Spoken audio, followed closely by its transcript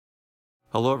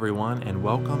Hello, everyone, and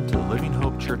welcome to the Living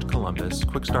Hope Church Columbus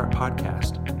Quick Start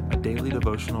Podcast, a daily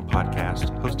devotional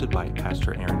podcast hosted by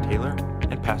Pastor Aaron Taylor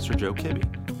and Pastor Joe Kibbe.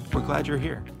 We're glad you're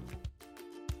here.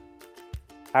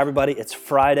 Hi, everybody. It's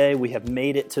Friday. We have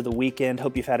made it to the weekend.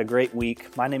 Hope you've had a great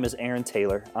week. My name is Aaron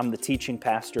Taylor. I'm the teaching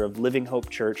pastor of Living Hope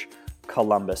Church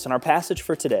Columbus, and our passage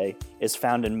for today is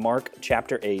found in Mark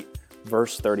chapter 8,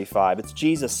 verse 35. It's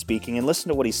Jesus speaking, and listen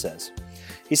to what he says.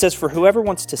 He says, "For whoever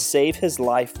wants to save his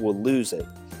life will lose it,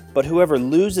 but whoever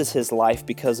loses his life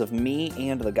because of me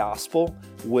and the gospel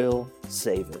will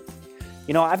save it."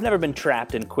 You know, I've never been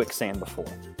trapped in quicksand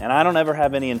before, and I don't ever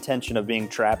have any intention of being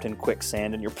trapped in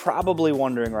quicksand, and you're probably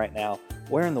wondering right now,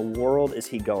 where in the world is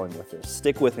he going with this?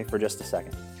 Stick with me for just a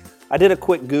second. I did a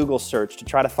quick Google search to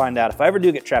try to find out if I ever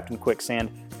do get trapped in quicksand,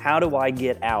 how do I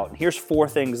get out? And here's 4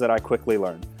 things that I quickly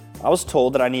learned. I was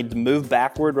told that I needed to move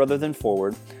backward rather than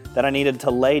forward, that I needed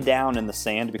to lay down in the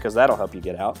sand because that'll help you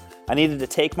get out. I needed to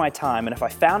take my time, and if I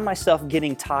found myself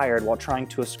getting tired while trying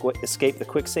to escape the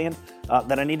quicksand,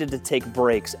 that I needed to take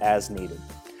breaks as needed.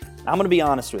 I'm going to be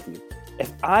honest with you.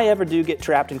 If I ever do get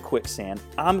trapped in quicksand,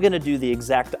 I'm going to do the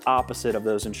exact opposite of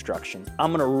those instructions.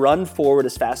 I'm going to run forward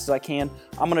as fast as I can.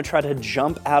 I'm going to try to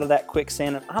jump out of that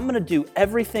quicksand, and I'm going to do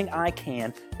everything I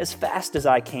can as fast as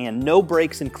I can, no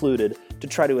breaks included, to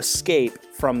try to escape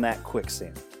from that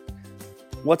quicksand.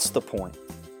 What's the point?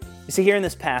 You see, here in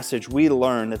this passage, we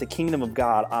learn that the kingdom of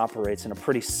God operates in a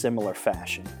pretty similar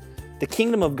fashion. The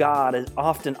kingdom of God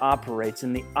often operates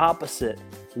in the opposite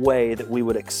way that we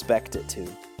would expect it to.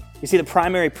 You see, the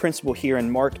primary principle here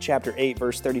in Mark chapter 8,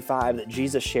 verse 35 that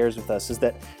Jesus shares with us is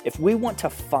that if we want to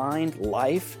find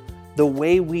life, the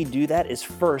way we do that is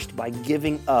first by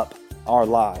giving up our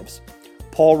lives.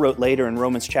 Paul wrote later in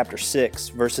Romans chapter 6,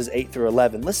 verses 8 through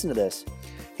 11, listen to this.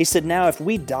 He said, "Now if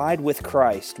we died with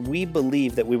Christ, we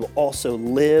believe that we will also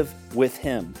live with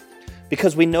him.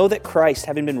 Because we know that Christ,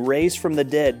 having been raised from the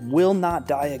dead, will not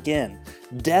die again.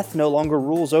 Death no longer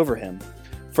rules over him.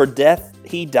 For death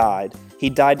he died. He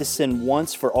died to sin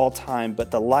once for all time, but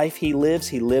the life he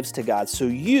lives to God. So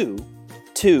you,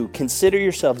 too, consider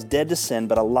yourselves dead to sin,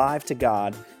 but alive to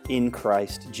God in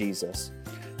Christ Jesus."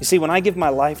 You see, when I give my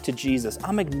life to Jesus,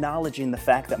 I'm acknowledging the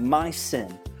fact that my sin,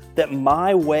 that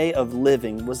my way of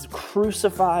living was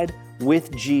crucified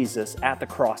with Jesus at the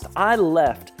cross. I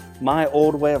left my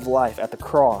old way of life at the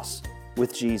cross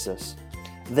with Jesus.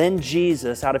 Then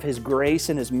Jesus, out of his grace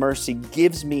and his mercy,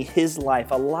 gives me his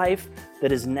life, a life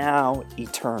that is now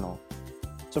eternal.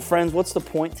 So friends, what's the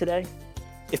point today?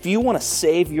 If you want to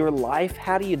save your life,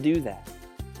 how do you do that?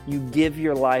 You give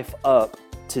your life up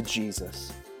to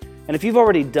Jesus. And if you've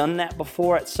already done that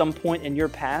before at some point in your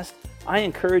past, I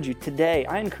encourage you today,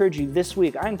 I encourage you this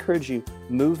week, I encourage you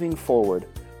moving forward,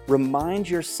 remind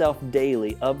yourself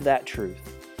daily of that truth,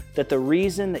 that the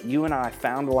reason that you and I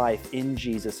found life in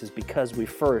Jesus is because we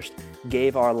first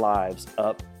gave our lives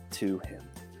up to him.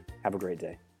 Have a great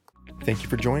day. Thank you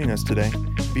for joining us today.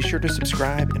 Be sure to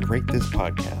subscribe and rate this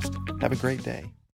podcast. Have a great day.